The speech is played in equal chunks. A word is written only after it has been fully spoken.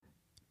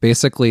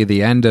basically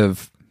the end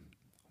of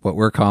what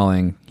we're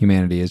calling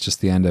humanity is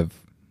just the end of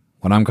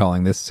what I'm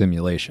calling this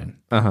simulation.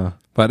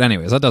 But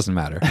anyways, that doesn't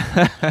matter.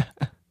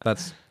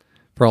 That's,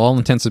 for all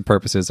intents and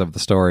purposes of the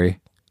story,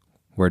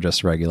 we're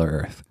just regular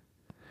Earth.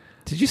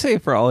 Did you say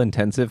for all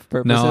intensive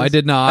purposes? No, I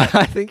did not.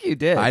 I think you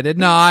did. I did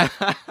not.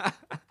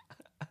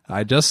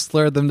 I just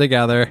slurred them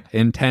together,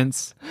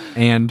 intents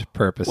and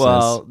purposes.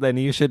 Well, then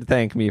you should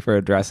thank me for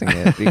addressing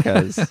it,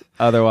 because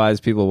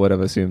otherwise people would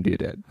have assumed you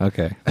did.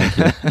 Okay, thank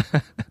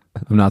you.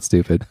 I'm not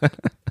stupid.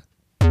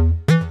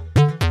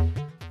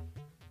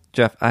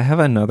 Jeff, I have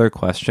another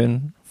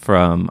question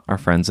from our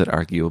friends at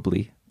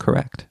Arguably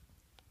Correct.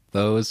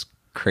 Those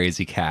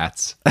crazy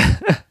cats.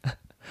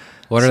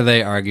 What are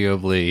they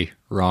arguably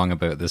wrong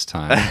about this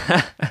time?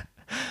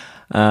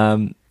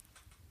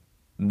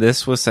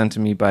 This was sent to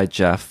me by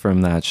Jeff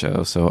from that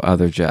show, so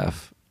other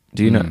Jeff.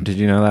 Do you know? Did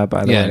you know that,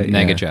 by the way?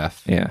 Nega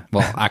Jeff. Yeah.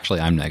 Well, actually,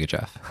 I'm Nega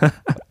Jeff.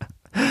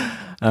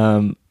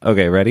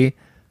 Okay, ready?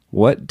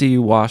 What do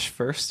you wash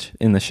first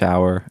in the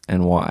shower,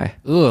 and why?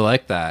 Ooh, I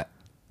like that.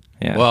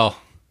 Yeah. Well,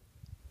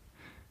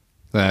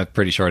 that's a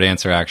pretty short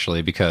answer,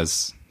 actually,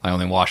 because I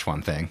only wash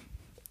one thing.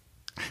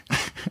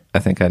 I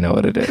think I know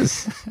what it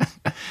is.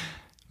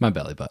 My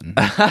belly button.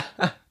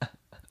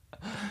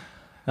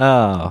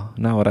 Oh,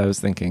 not what I was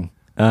thinking.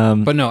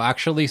 But no,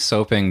 actually,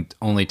 soaping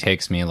only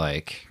takes me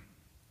like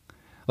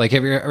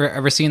have you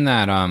ever seen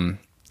that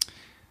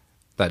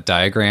that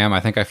diagram?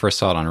 I think I first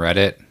saw it on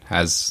Reddit,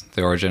 as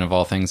the origin of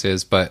all things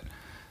is, but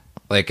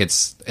like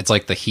it's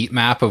like the heat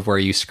map of where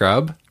you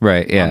scrub,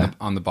 Right? Yeah.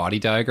 on the body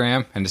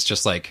diagram, and it's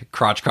just like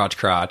crotch, crotch,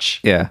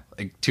 crotch. Yeah.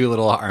 Like 2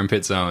 little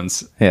armpit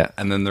zones. Yeah.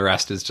 And then the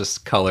rest is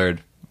just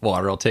colored.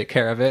 Water will take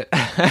care of it.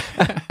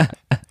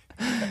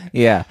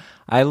 Yeah.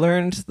 I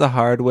learned the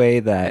hard way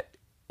that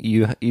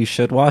you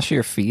should wash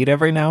your feet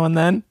every now and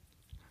then.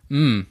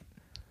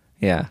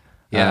 Yeah.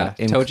 Yeah.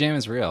 Toe jam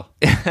is real.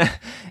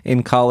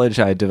 In college,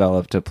 I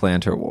developed a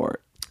plantar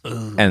wart.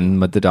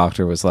 And the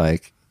doctor was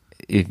like,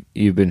 if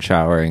you've been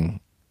showering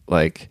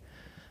like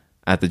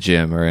at the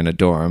gym or in a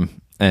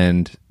dorm.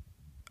 And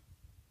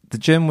the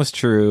gym was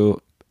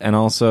true. And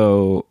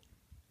also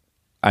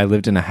I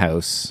lived in a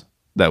house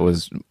that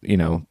was,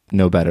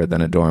 no better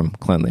than a dorm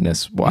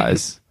cleanliness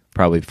wise,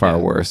 probably far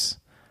worse.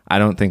 I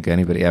don't think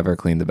anybody ever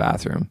cleaned the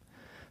bathroom.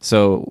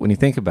 So when you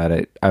think about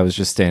it, I was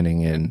just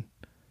standing in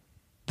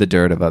the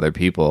dirt of other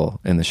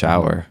people in the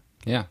shower.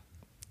 Yeah.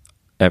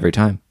 Every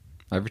time.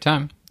 Every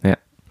time. Yeah.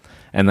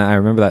 And I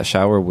remember that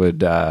shower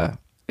would,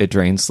 it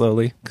drained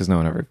slowly because no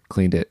one ever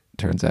cleaned it,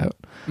 turns out.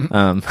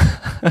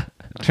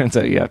 Turns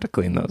out you have to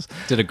clean those.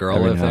 Did a girl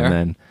every live now and there?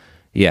 then.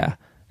 Yeah.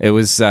 It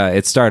was,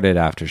 it started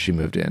after she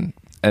moved in.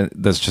 And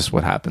that's just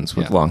what happens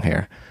with long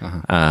hair.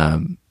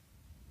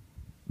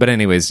 But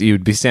anyways,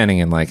 you'd be standing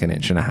in like 1.5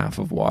 inches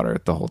of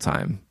water the whole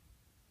time.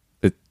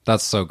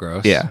 That's so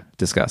gross. Yeah.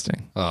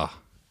 Disgusting. Oh.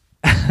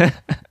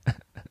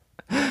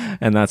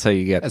 And that's how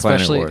you get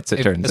plantar warts,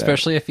 it turns out.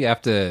 Especially if you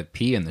have to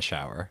pee in the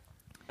shower,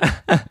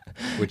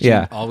 which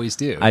you always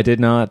do. I did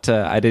not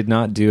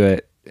do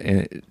it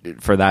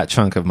for that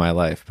chunk of my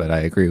life, but I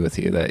agree with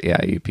you that,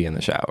 you pee in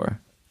the shower,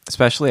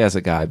 especially as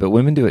a guy, but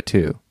women do it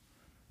too.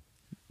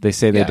 They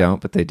say they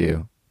don't, but they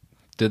do.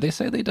 Did they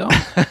say they don't?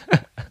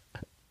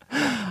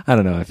 I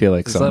don't know. I feel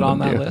like Is some that of on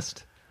them that do.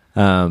 list?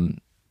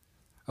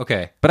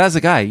 Okay. But as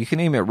a guy, you can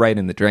aim it right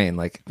in the drain.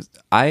 Like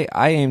I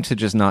aim to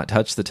just not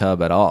touch the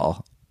tub at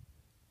all.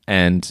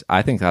 And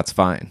I think that's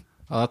fine.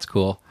 Oh, that's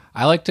cool.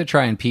 I like to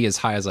try and pee as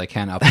high as I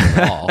can up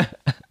the wall.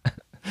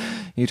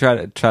 You try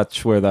to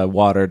touch where the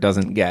water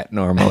doesn't get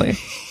normally.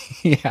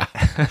 Yeah.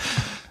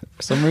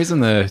 For some reason,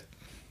 the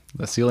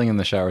ceiling in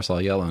the shower is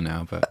all yellow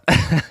now, but...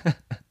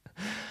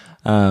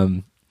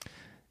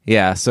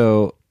 Yeah,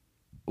 so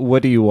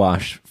what do you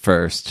wash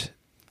first?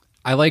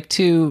 I like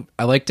to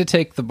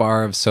take the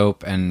bar of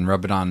soap and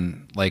rub it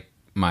on like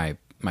my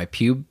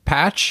pube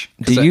patch.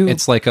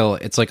 It's like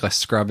a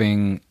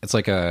scrubbing. It's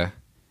like a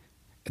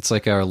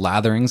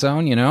lathering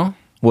zone.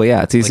 Well,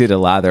 yeah, it's easy to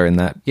lather in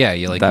that. Yeah,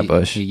 you that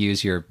bush. You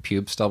use your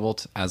pube stubble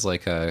as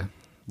like a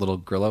little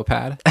Grillo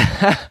pad.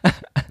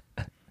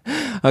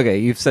 Okay,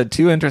 you've said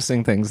 2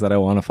 interesting things that I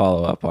want to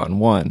follow up on.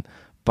 One,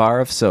 bar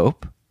of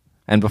soap,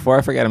 and before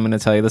I forget, I'm going to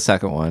tell you the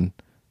second one: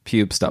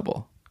 pube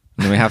stubble.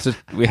 And then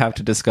we have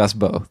to discuss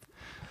both.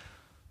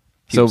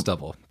 Pube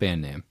stubble,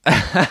 band name.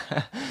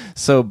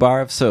 So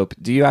bar of soap.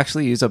 Do you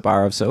actually use a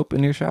bar of soap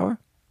in your shower?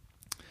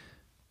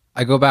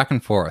 I go back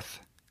and forth.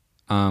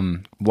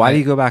 Why do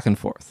you go back and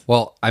forth?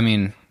 Well, I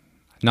mean,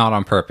 not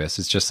on purpose.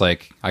 It's just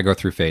like I go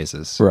through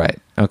phases. Right.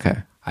 Okay.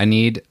 I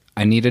need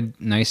a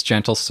nice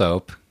gentle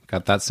soap.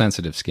 Got that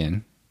sensitive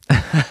skin.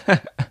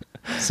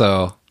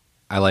 So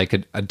I like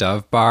a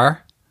Dove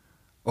bar.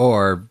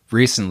 Or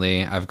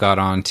recently I've got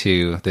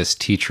onto this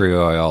tea tree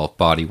oil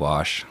body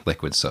wash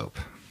liquid soap.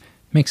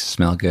 Makes it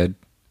smell good.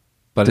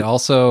 But it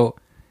also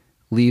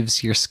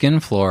leaves your skin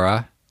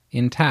flora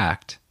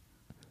intact.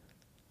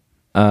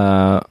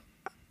 How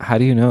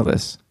do you know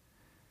this?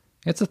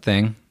 It's a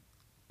thing.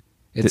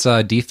 It's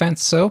a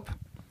defense soap.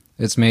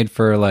 It's made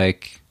for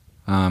like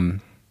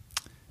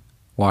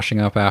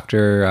washing up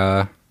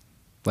after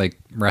like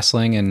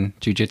wrestling and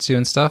jiu-jitsu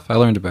and stuff. I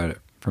learned about it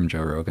from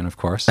Joe Rogan, of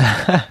course.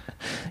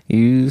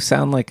 You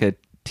sound like a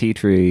tea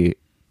tree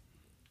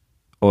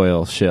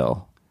oil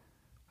shill.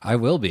 I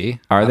will be.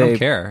 I don't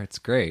care. It's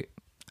great.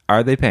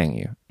 Are they paying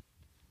you?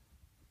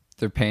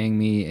 They're paying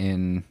me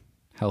in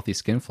healthy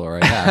skin flora,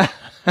 yeah.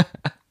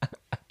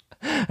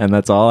 And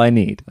that's all I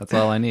need. That's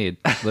all I need,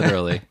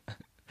 literally.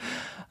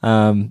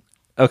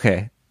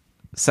 Okay.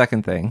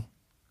 Second thing.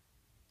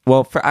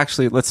 Well,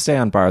 let's stay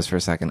on bars for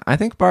a second. I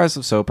think bars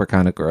of soap are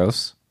kind of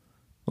gross.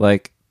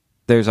 Like,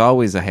 there's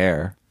always a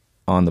hair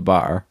on the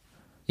bar.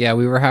 Yeah,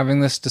 we were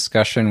having this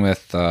discussion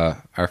with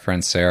our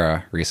friend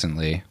Sarah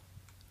recently.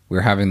 We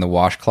were having the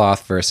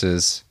washcloth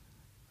versus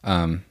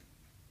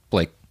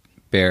like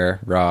bare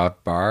raw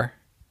bar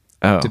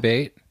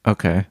debate.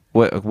 Okay.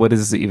 What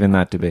is even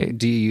that debate?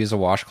 Do you use a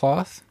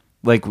washcloth?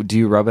 Like, do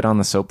you rub it on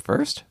the soap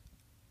first?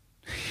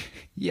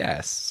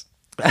 Yes.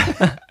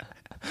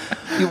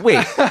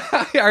 Wait.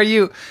 Are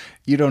you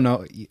don't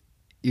know,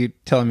 you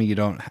telling me you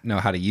don't know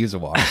how to use a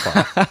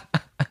washcloth?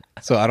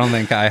 So I don't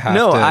think I have to.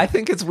 No, I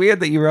think it's weird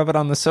that you rub it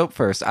on the soap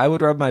first. I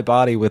would rub my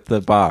body with the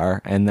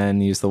bar and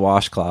then use the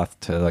washcloth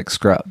to like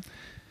scrub.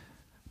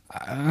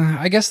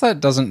 I guess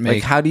that doesn't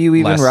make. Like, how do you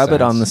even rub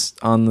it sense.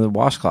 on the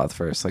washcloth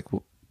first? Like,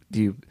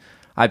 do you?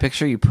 I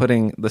picture you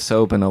putting the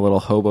soap in a little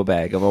hobo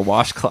bag of a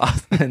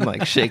washcloth and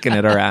like shaking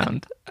it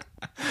around.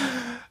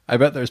 I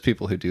bet there's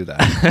people who do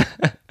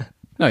that.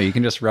 No, you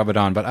can just rub it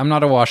on. But I'm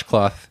not a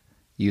washcloth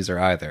user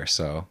either,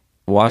 so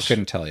I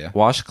couldn't tell you.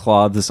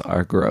 Washcloths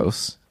are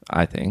gross,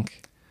 I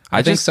think.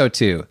 I think so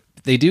too.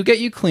 They do get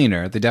you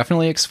cleaner. They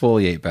definitely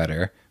exfoliate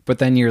better. But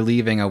then you're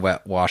leaving a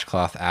wet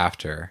washcloth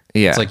after.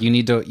 Yeah. It's like you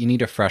need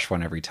a fresh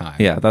one every time.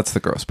 Yeah, that's the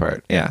gross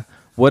part. Yeah.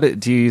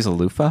 Do you use a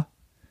loofah?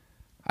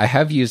 I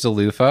have used a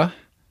loofah.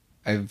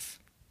 I've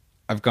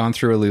gone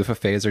through a loofah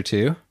phase or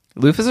two.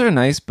 Loofahs are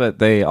nice, but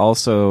they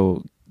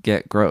also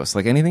get gross.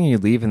 Like, anything you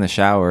leave in the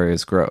shower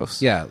is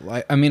gross. Yeah,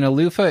 I mean, a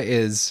loofah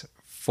is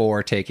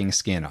for taking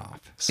skin off.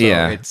 So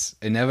it's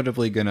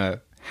inevitably going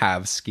to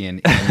have skin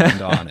in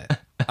and on it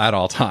at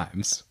all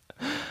times.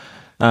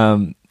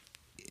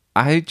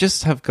 I've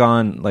just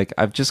gone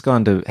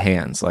to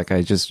hands. Like,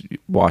 I just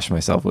wash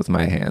myself with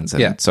my hands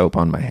and soap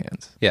on my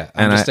hands. Yeah,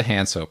 I'm just a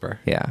hand soaper.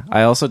 Yeah.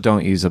 I also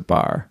don't use a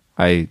bar.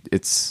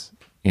 It's,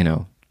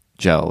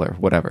 gel or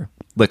whatever.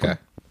 Liquid.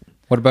 Okay.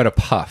 What about a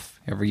puff?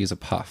 Ever use a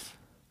puff?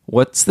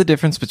 What's the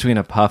difference between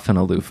a puff and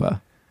a loofah?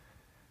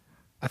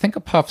 I think a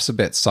puff's a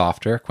bit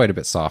softer, quite a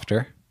bit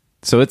softer.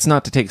 So it's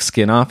not to take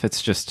skin off,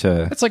 it's just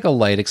to... It's like a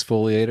light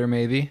exfoliator,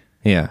 maybe.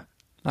 Yeah.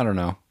 I don't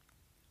know.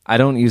 I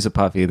don't use a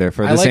puff either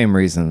for the same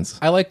reasons.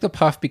 I like the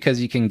puff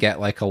because you can get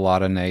like a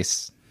lot of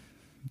nice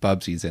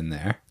bubsies in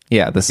there.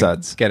 Yeah, the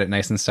suds. Get it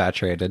nice and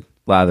saturated.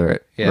 Lather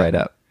it right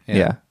up.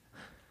 Yeah.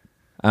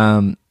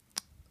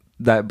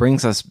 That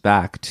brings us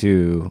back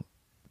to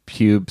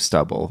pube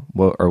stubble,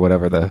 or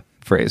whatever the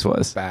phrase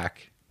was.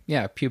 Back.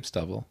 Yeah, pube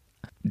stubble.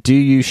 Do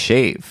you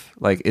shave?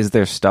 Like, is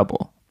there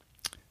stubble?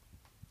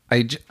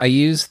 I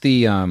use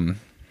the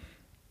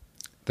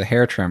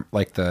hair trim,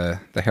 like the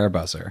hair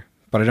buzzer,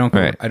 but I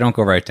don't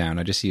go right down.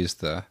 I just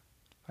use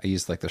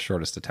like the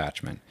shortest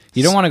attachment.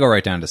 You don't want to go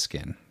right down to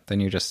skin. Then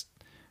you're just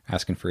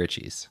asking for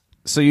itchies.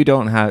 So you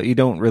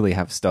don't really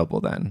have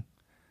stubble then?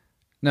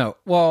 No.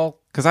 Well,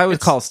 because I would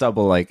call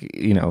stubble like,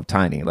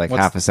 tiny, like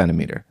half a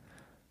centimeter.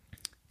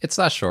 It's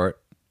that short.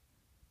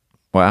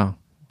 Wow.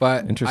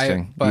 But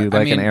interesting. You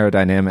like an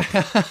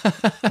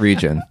aerodynamic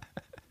region.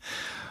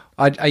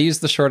 I use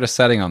the shortest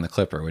setting on the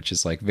clipper, which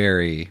is like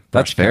very...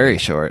 That's very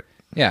short.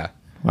 Yeah.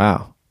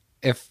 Wow.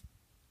 If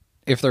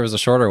there was a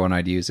shorter one,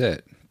 I'd use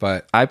it.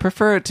 But I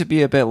prefer it to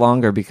be a bit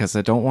longer because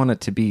I don't want it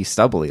to be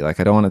stubbly.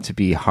 Like, I don't want it to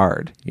be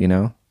hard,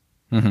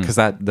 Because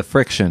the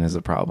friction is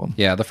a problem.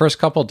 Yeah, the first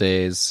couple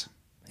days...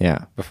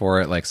 Yeah.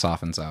 Before it like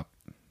softens up.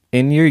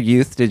 In your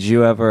youth, did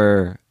you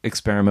ever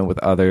experiment with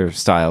other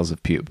styles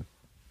of pube?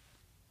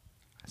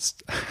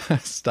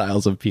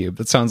 Styles of pube.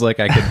 That sounds like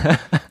I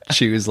could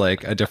choose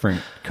like a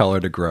different color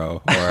to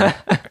grow, or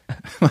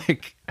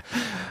like.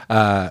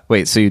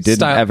 Wait, so you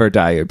didn't ever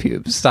dye your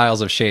pubes? Styles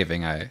of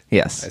shaving. I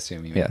assume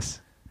you mean. Yes.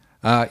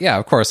 Yeah,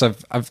 of course.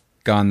 I've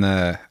gone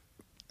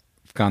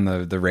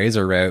the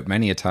razor route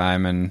many a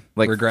time and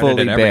like regretted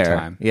it every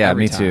time. Yeah,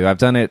 every me time. too. I've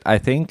done it. I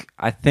think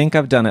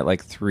I've done it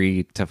like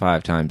 3 to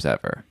 5 times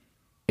ever.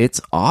 It's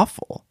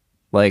awful.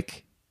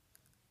 Like,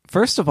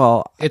 first of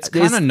all, it's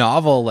kind of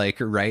novel. Like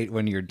right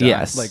when you're done,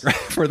 yes. like right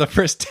for the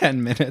first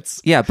 10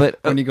 minutes. Yeah, but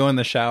when you go in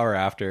the shower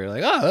after,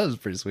 like, oh, that was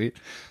pretty sweet.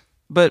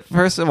 But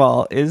first of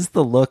all, is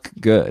the look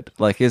good?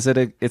 Like,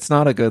 it's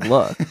not a good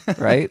look,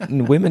 right?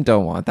 And women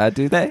don't want that,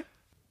 do they?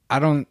 I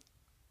don't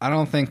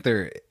think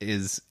there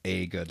is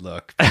a good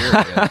look,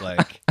 period.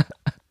 Like,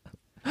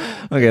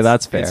 okay,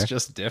 that's fair. It's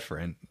just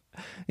different.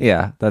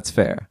 Yeah, that's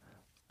fair.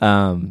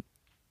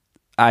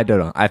 I don't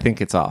know. I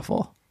think it's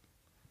awful.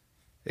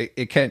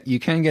 You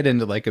can get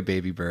into like a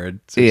baby bird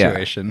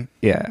situation.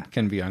 Yeah. It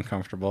can be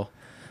uncomfortable.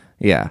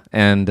 Yeah,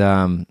 and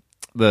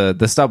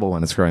the stubble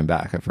when it's growing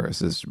back at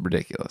first is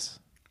ridiculous.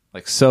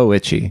 Like so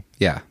itchy.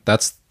 Yeah,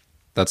 that's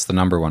the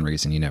number one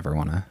reason you never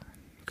want to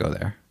go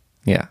there.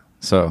 Yeah.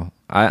 So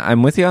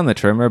I'm with you on the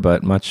trimmer,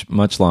 but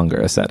much longer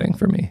a setting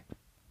for me.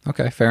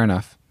 Okay, fair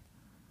enough.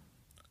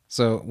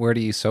 So where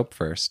do you soap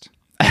first?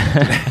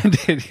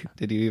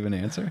 Did you even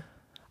answer?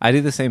 I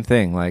do the same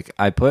thing. Like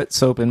I put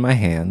soap in my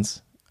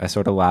hands. I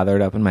sort of lather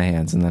it up in my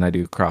hands, and then I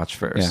do crotch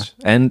first.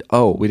 Yeah. And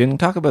we didn't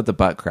talk about the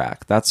butt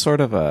crack. That's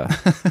sort of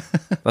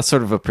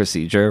a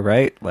procedure,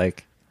 right?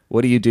 Like,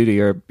 what do you do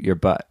to your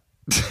butt?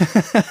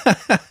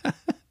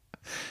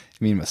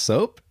 You mean with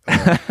soap?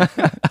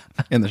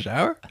 In the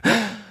shower?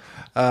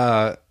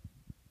 I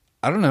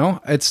don't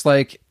know. It's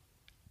like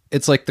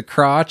the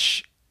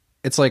crotch.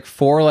 It's like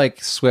 4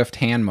 like swift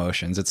hand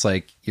motions. It's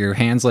like your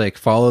hands like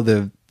follow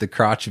the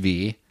crotch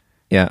V.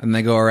 Yeah. And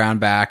they go around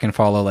back and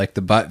follow like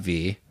the butt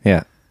V.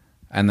 Yeah.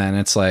 And then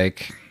it's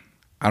like,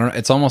 I don't know.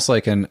 It's almost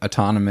like an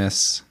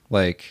autonomous,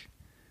 like,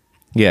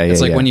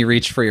 it's like when you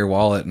reach for your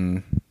wallet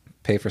and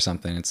pay for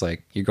something, it's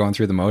like you're going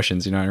through the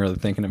motions. You're not really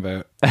thinking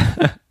about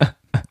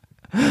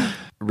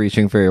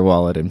reaching for your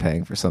wallet and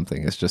paying for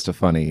something is just a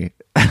funny.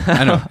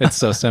 I know, it's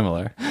so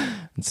similar.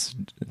 It's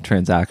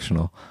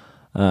transactional.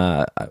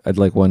 I'd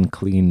like one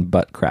clean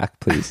butt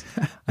crack, please.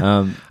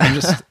 I'm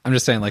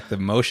just saying, like the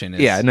motion is.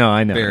 Yeah, no,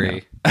 I know.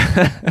 Very.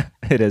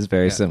 It is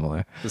very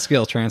similar. The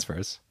skill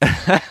transfers.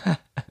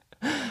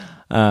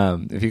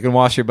 If you can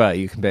wash your butt,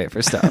 you can pay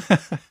for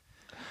stuff.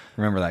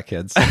 Remember that,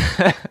 kids.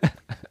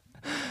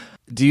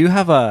 Do you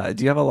have a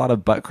lot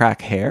of butt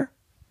crack hair?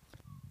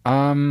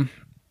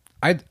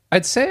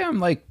 I'd say I'm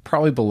like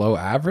probably below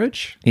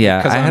average.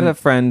 Yeah, I had a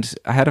friend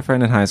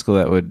in high school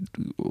that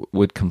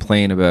would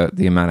complain about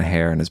the amount of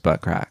hair in his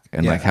butt crack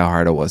and like how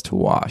hard it was to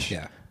wash.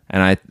 Yeah.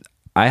 And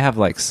I have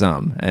like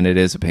some, and it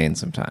is a pain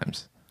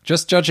sometimes.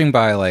 Just judging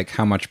by like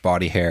how much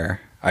body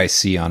hair I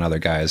see on other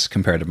guys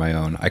compared to my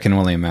own, I can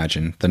only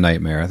imagine the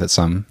nightmare that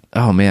some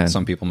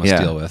people must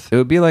deal with. It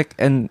would be like,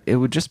 and it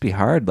would just be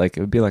hard. Like it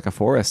would be like a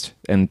forest,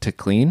 and to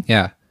clean,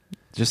 it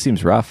just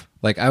seems rough.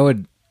 Like I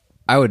would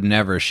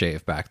never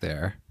shave back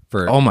there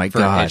for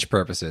God, itch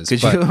purposes.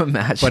 Could you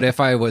imagine? But if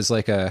I was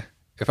like a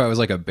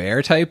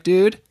bear type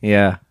dude,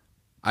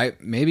 I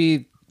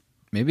maybe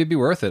it'd be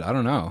worth it. I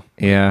don't know.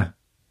 Yeah,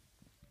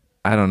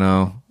 I don't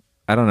know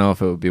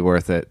if it would be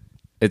worth it.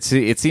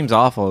 It seems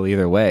awful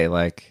either way.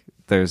 Like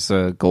there's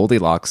a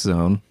Goldilocks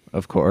zone,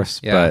 of course,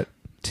 but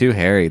too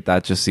hairy,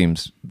 that just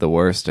seems the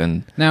worst.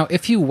 And now,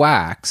 if you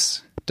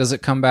wax, does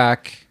it come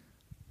back?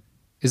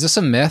 Is this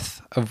a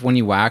myth of when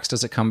you wax,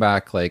 does it come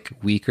back like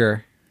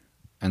weaker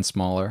and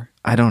smaller?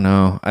 I don't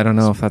know. I don't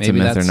know if that's a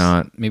myth or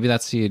not. Maybe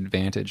that's the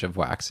advantage of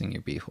waxing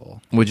your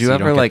beehole. Would you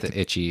ever don't like get the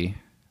itchy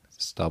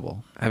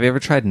stubble? Have you ever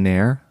tried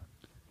Nair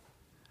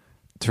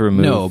to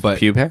remove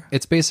pube hair?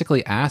 It's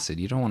basically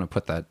acid. You don't want to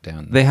put that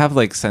down. They have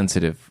like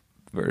sensitive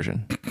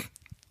version.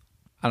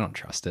 I don't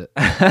trust it.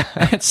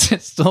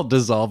 It's still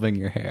dissolving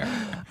your hair.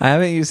 I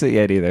haven't used it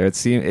yet either.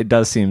 It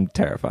does seem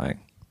terrifying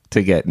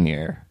to get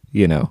near,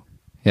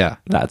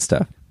 that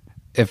stuff.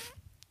 If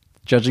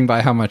judging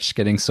by how much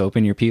getting soap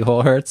in your pee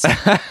hole hurts,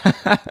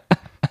 I'm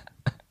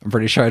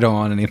pretty sure I don't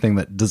want anything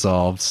that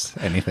dissolves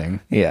anything.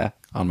 Yeah,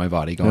 on my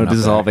body going. No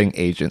dissolving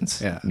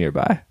agents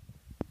nearby.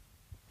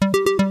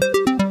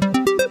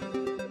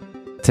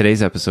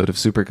 Today's episode of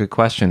Super Good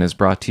Question is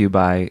brought to you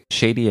by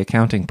Shady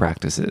Accounting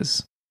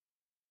Practices.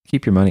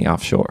 Keep your money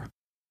offshore.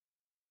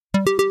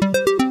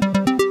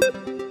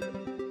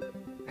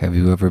 Have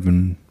you ever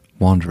been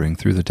wandering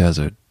through the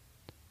desert,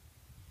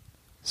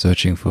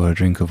 searching for a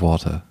drink of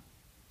water,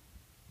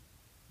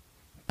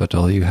 but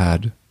all you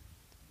had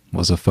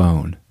was a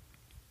phone?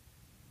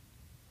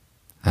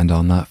 And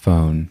on that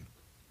phone,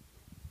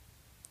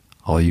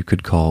 all you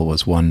could call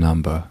was one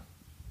number.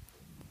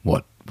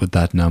 What would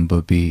that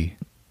number be?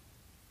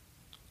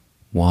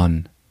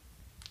 1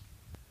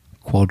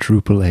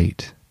 quadruple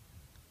 8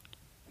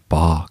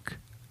 Bark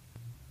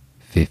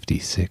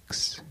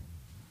 56.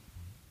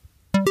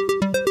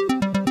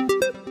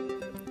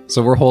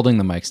 So we're holding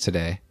the mics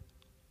today.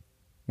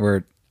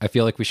 I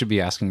feel like we should be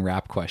asking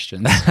rap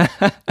questions.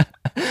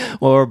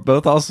 Well, we're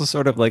both also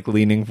sort of like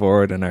leaning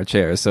forward in our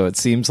chairs, so it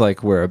seems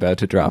like we're about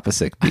to drop a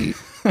sick beat.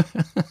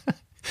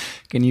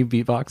 Can you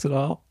beatbox at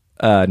all?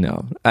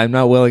 No, I'm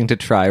not willing to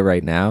try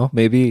right now.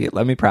 Maybe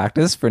let me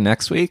practice for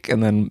next week,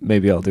 and then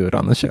maybe I'll do it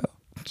on the show.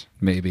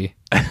 Maybe.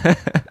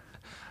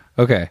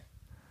 Okay.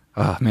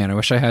 Oh man, I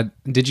wish I had.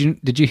 Did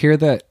you hear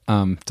that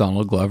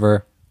Donald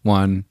Glover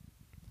won,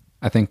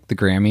 I think, the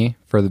Grammy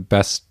for the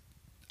best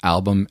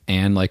album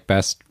and like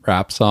best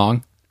rap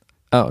song?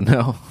 Oh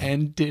no.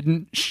 And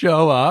didn't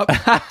show up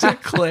to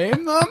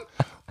claim them?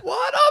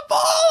 What a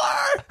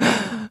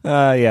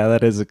baller! Yeah,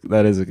 that is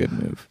a good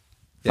move.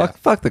 Yeah.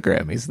 Fuck the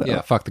Grammys though. Yeah,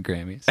 fuck the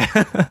Grammys.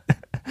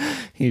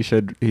 He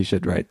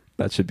should write.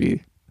 That should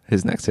be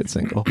his next hit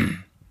single.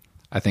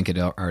 I think it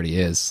already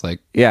is.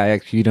 Like, yeah,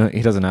 he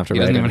doesn't have to. He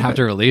doesn't even have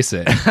to release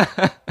it.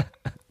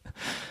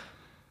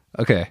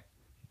 Okay.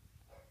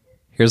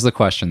 Here's the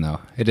question, though.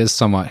 It is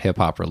somewhat hip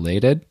hop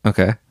related.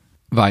 Okay.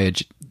 Via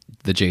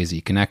the Jay-Z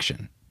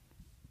connection.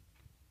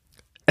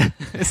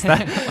 Is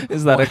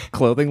that a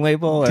clothing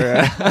label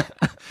or?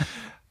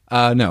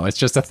 No, it's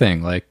just a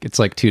thing. Like it's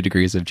like 2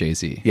 degrees of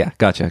Jay-Z. Yeah,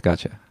 gotcha.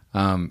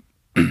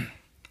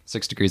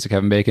 6 degrees of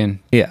Kevin Bacon.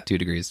 Yeah. 2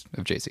 degrees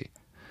of Jay-Z.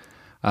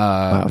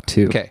 Wow,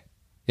 2. Okay.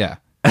 Yeah.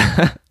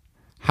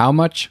 How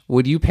much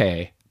would you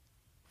pay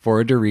for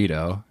a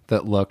Dorito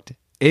that looked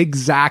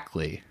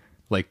exactly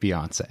like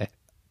Beyonce?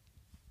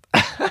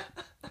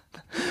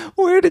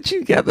 Where did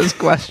you get this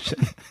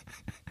question?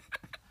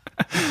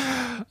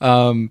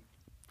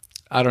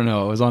 I don't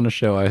know. It was on a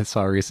show I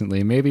saw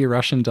recently. Maybe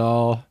Russian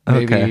Doll.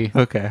 Maybe.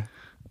 Okay.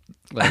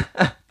 Like,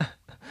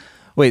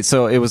 wait,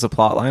 so it was a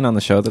plot line on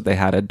the show that they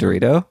had a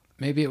Dorito?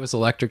 maybe it was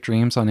Electric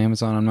Dreams on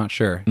Amazon. I'm not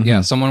sure. Mm-hmm.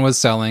 Yeah, someone was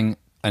selling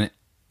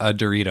a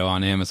Dorito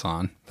on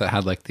Amazon that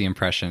had like the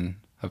impression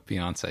of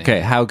Beyonce.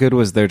 Okay, how good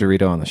was their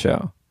Dorito on the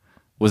show?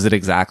 Was it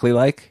exactly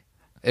like?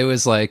 It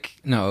was like,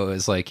 no, it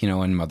was like, you know,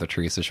 when Mother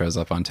Teresa shows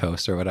up on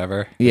toast or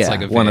whatever. Yeah, it's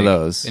like a one of vague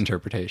those.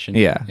 interpretation.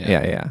 Yeah.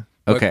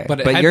 Okay,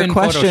 But it had your been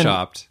question,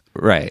 photoshopped.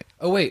 right?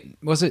 Oh wait,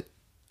 was it?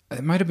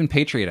 It might have been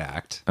Patriot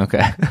Act.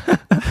 Okay.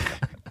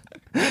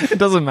 It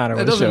doesn't matter.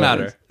 It doesn't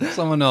matter.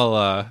 Someone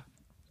will.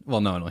 Well,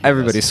 no one will hear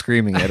Everybody's this.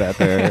 screaming it at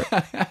their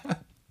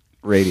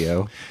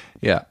radio.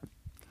 Yeah,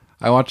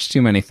 I watch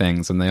too many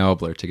things and they all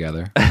blur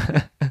together.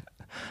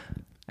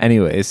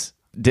 Anyways,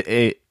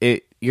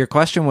 your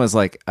question was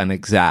like an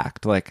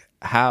exact, like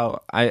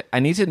how I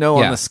need to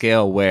know on the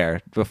scale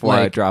where before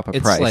I drop a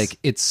price. It's like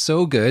it's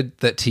so good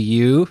that to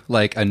you,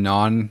 like a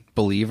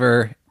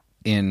non-believer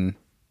in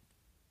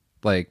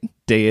like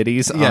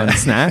deities on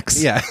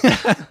snacks. Yeah.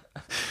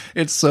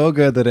 It's so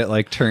good that it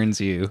like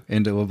turns you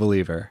into a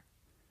believer.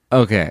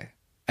 Okay.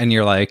 And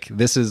you're like,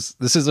 this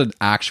is an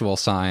actual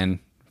sign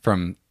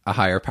from a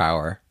higher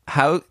power.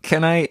 How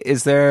can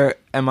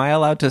am I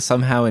allowed to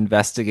somehow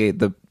investigate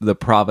the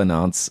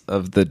provenance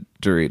of the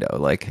Dorito?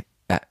 Like,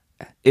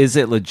 is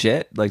it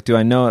legit? Like, do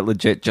I know it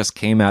legit just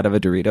came out of a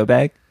Dorito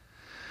bag?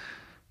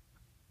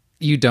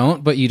 You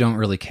don't, but you don't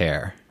really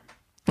care.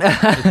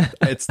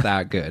 It's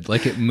that good.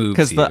 Like it moves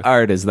because the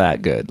art is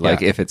that good.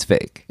 Like if it's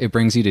fake, it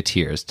brings you to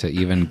tears to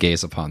even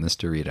gaze upon this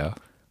Dorito.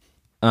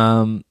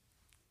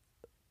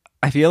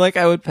 I feel like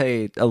I would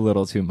pay a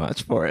little too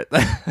much for it.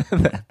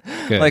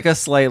 Like a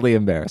slightly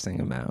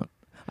embarrassing amount.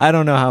 I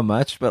don't know how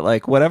much, but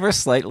like whatever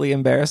slightly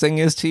embarrassing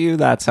is to you,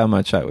 that's how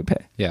much I would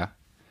pay. Yeah.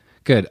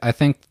 Good. I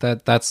think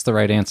that's the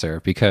right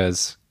answer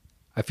because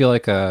I feel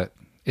like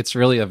it's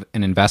really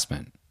an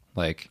investment.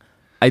 Like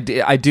I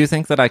do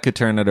think that I could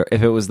turn it,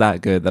 if it was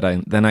that good,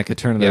 then I could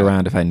turn it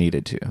around if I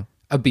needed to.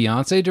 A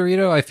Beyonce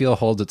Dorito, I feel,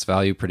 holds its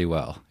value pretty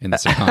well in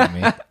this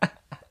economy.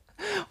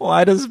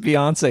 Why does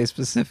Beyonce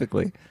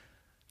specifically?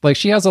 Like,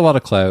 she has a lot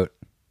of clout.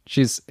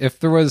 If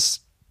there was,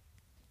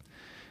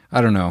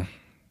 I don't know,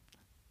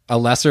 a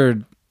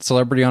lesser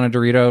celebrity on a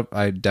Dorito,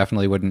 I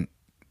definitely wouldn't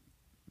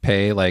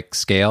pay, like,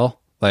 scale.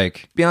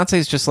 Like,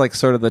 Beyonce's just, like,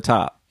 sort of the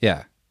top.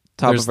 Yeah.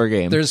 Top of her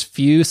game. There's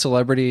few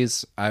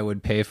celebrities I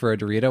would pay for a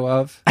Dorito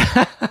of.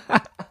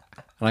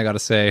 And I gotta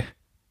say,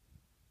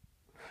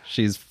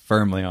 she's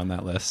firmly on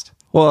that list.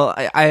 Well,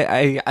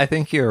 I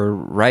think you're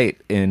right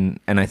and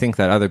I think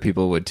that other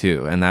people would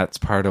too. And that's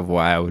part of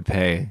why I would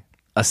pay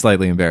a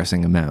slightly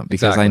embarrassing amount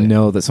because I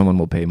know that someone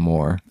will pay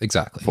more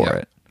for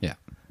it. Yeah.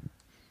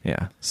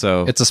 Yeah.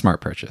 So it's a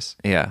smart purchase.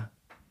 Yeah.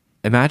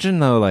 Imagine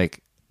though,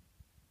 like,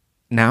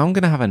 now I'm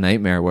going to have a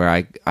nightmare where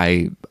I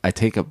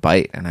take a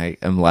bite and I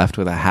am left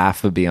with a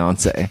half of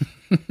Beyonce.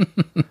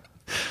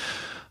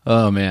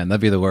 Oh, man,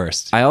 that'd be the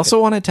worst. I also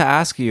wanted to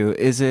ask you,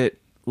 is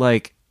it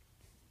like,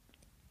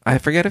 I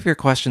forget if your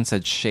question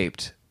said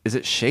shaped. Is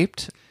it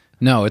shaped?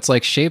 No, it's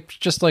like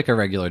shaped just like a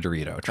regular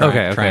Dorito.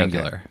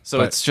 Triangular. Okay. So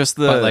it's just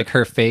But like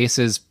her face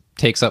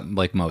takes up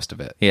like most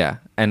of it. Yeah.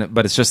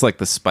 But it's just like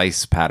the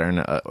spice pattern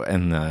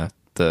and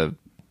the...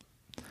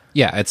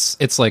 Yeah,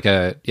 it's like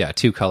a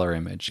 2-color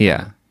image.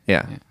 Yeah.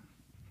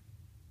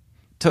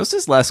 Toast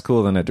is less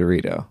cool than a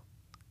Dorito.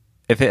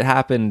 If it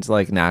happened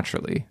like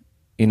naturally.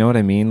 You know what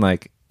I mean?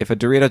 Like if a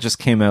Dorito just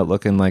came out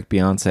looking like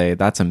Beyonce,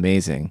 that's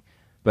amazing.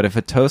 But if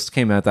a toast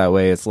came out that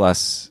way, it's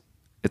less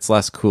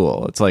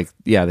cool. It's like,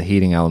 yeah, the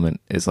heating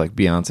element is like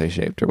Beyonce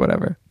shaped or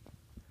whatever.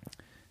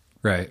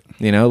 Right.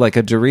 You know, like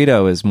a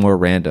Dorito is more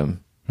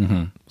random.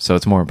 Mm-hmm. So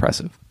it's more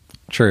impressive.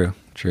 True.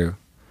 A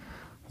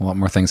lot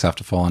more things have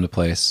to fall into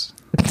place.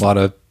 A lot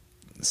of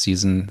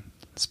seasoned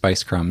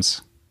spice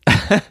crumbs.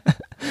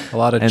 A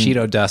lot of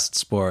Cheeto dust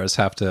spores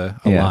have to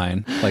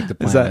align, like the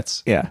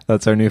planets.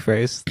 That's our new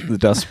phrase. The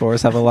dust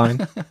spores have a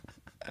line.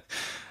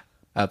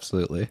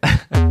 Absolutely.